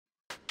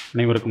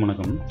அனைவருக்கும்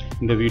வணக்கம்.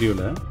 இந்த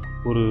வீடியோவில்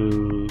ஒரு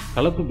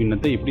கலப்பு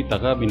பின்னத்தை எப்படி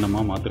தகா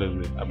பின்னமாக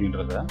மாற்றுறது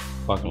அப்படின்றத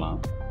பார்க்கலாம்.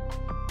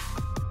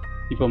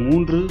 இப்போ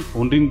 3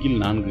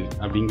 1/4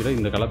 அப்படிங்கிற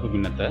இந்த கலப்பு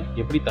பின்னத்தை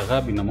எப்படி தகா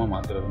பின்னமாக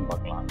மாற்றுறதுன்னு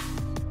பார்க்கலாம்.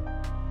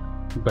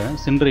 இப்போ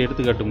சென்ற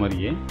எடுத்துக்காட்டு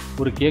மாதிரியே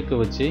ஒரு கேக்கை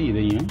வச்சு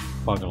இதையும்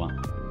பார்க்கலாம்.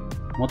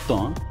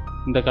 மொத்தம்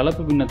இந்த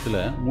கலப்பு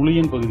பின்னத்தில் முழு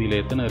எண்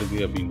பகுதியில் எத்தனை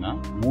இருக்குது அப்படின்னா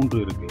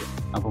 3 இருக்குது.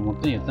 அப்போ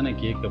மொத்தம் எத்தனை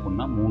கேக்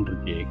அப்படின்னா 3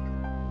 கேக்.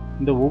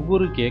 இந்த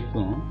ஒவ்வொரு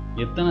கேக்கும்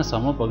எத்தனை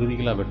சம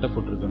பகுதிகளாக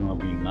வெட்டப்பட்டிருக்கணும்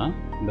அப்படின்னா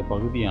இந்த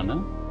பகுதியான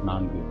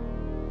 4.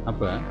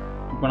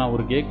 இப்போ நான்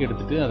ஒரு கேக்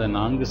எடுத்துகிட்டு அதை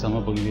 4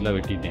 சம பகுதியில்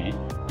வெட்டிட்டேன்.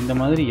 இந்த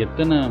மாதிரி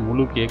எத்தனை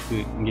முழு கேக்கு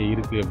இங்கே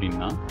இருக்குது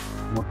அப்படின்னா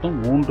மொத்தம்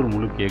 3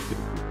 முழு கேக்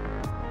இருக்குது.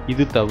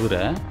 இது தவிர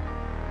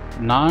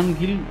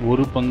 4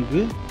 1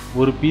 பங்கு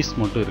ஒரு பீஸ்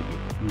மட்டும்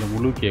இருக்குது. இந்த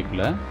முழு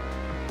கேக்கில்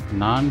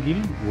 4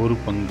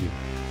 1 பங்கு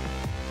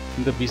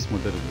இந்த பீஸ்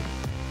மட்டும் இருக்குது.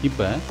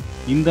 இப்போ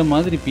இந்த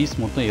மாதிரி பீஸ்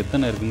மொத்தம்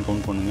எத்தனை இருக்குதுன்னு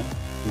கவுண்ட் பண்ணுங்கள்.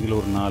 இதில்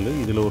ஒரு 4,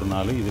 இதில் ஒரு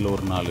 4, இதில்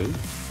ஒரு 4,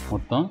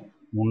 மொத்தம்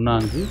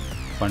 3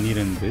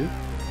 12,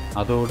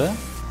 அதோட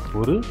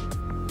ஒரு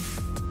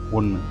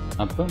 1,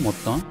 அப்போ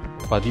மொத்தம்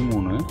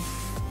 13.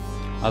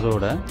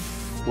 அதோட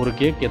ஒரு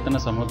கேக்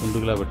எத்தனை சம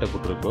துண்டுகளாக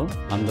வெட்டப்பட்டிருக்கோ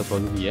அந்த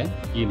பகுதியை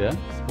கீழே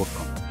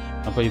போட்டோம்.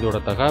 அப்போ இதோட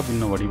தகா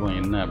பின்ன வடிவம்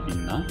என்ன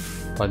அப்படின்னா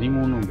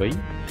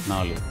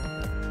 13/4.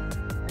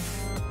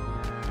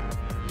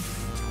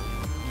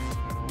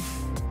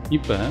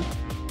 இப்போ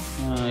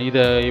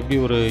இதை எப்படி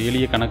ஒரு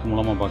எளிய கணக்கு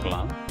மூலமாக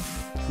பார்க்கலாம்.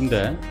 இந்த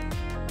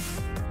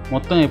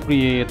மொத்தம்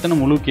எத்தனை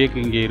முழு கேக்கு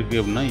இங்கே இருக்குது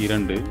அப்படின்னா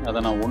 2. அதை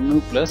நான் 1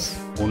 +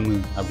 1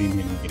 அப்படின்னு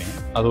எழுதிக்கிறேன்.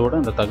 அதோட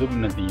அந்த தகு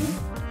பின்னத்தையும்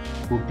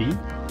கூட்டி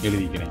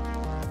எழுதிக்கிறேன்.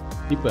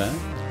 இப்போ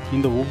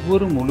இந்த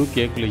ஒவ்வொரு முழு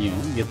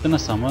கேக்லேயும் எத்தனை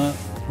சம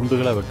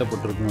துண்டுகளாக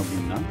வெட்டப்பட்டிருக்கும்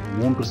அப்படின்னா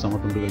 3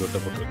 சம துண்டுகள்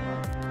வெட்டப்பட்டிருக்கும்.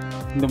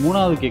 இந்த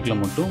 3வது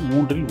கேக்கில் மட்டும்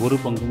 3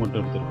 1 பங்கு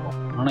மட்டும் எடுத்திருக்கோம்.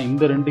 ஆனால்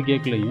இந்த 2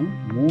 கேக்லையும்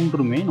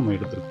 3மே நம்ம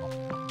எடுத்திருக்கோம்.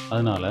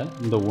 அதனால்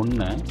இந்த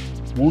 1ஐ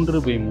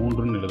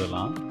 3/3ன்னு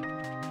எழுதலாம்,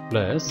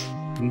 ப்ளஸ்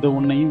இந்த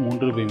 1ஐயும்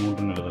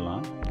 3/3ன்னு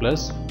எழுதலாம்,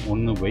 ப்ளஸ்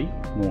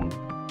 1/3.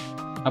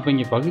 அப்போ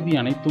இங்கே பகுதி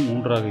அனைத்தும்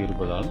 3ஆக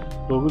இருப்பதால்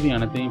தொகுதி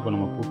அனைத்தையும் இப்போ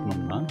நம்ம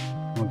கூட்டினோம்னா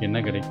நமக்கு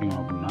என்ன கிடைக்கும்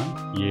அப்படின்னா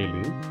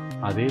 7,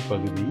 அதே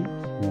பகுதி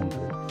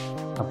 3.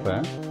 அப்போ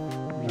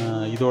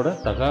இதோட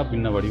தகா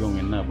பின்ன வடிவம்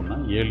என்ன அப்படின்னா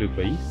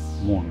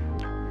 7/3.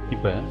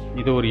 இப்போ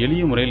இதை ஒரு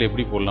எளிய முறையில்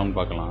எப்படி போடலாம்னு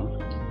பார்க்கலாம்.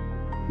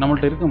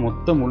 நம்மள்ட்ட இருக்க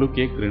மொத்த முழு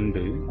கேக்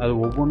 2. அது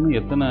ஒவ்வொன்றும்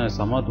எத்தனை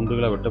சம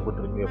துண்டுகளாக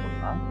வெட்டப்பட்டிருக்கு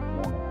அப்படின்னா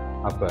 3.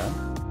 அப்போ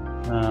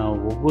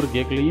ஒவ்வொரு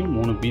கேக்லேயும்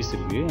 3 பீஸ்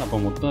இருக்குது. அப்போ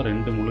மொத்தம்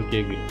 2 முழு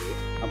கேக் இருக்குது.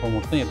 அப்போ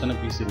மொத்தம் எத்தனை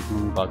பீஸ்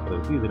இருக்குன்னு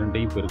பார்க்குறதுக்கு இது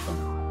 2ஐயும்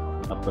பெருக்கணும்.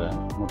 அப்போ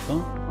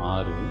மொத்தம்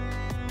 6.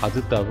 அது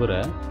தவிர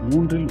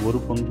 3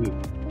 1 பங்கு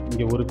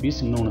இங்கே ஒரு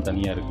பீஸ் இன்னொன்று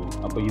தனியாக இருக்குது.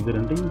 அப்போ இது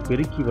 2ஐயும்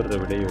பெருக்கி வர்ற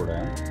விடையோட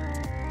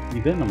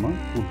இதை நம்ம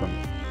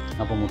கூட்டணும்.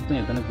 அப்போ மொத்தம்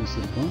எத்தனை பீஸ்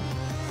இருக்கும்?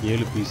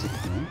 7 பீஸ்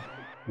இருக்கும்.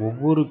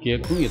 ஒவ்வொரு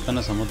கேக்கும் எத்தனை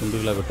சம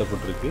துண்டுகளாக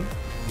வெட்டப்பட்டிருக்கு?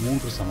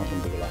 3 சம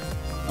துண்டுகளாக.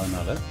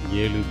 அதனால்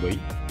 7/3.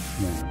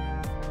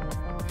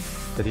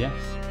 சரியா?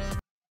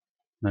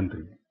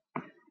 நன்றி.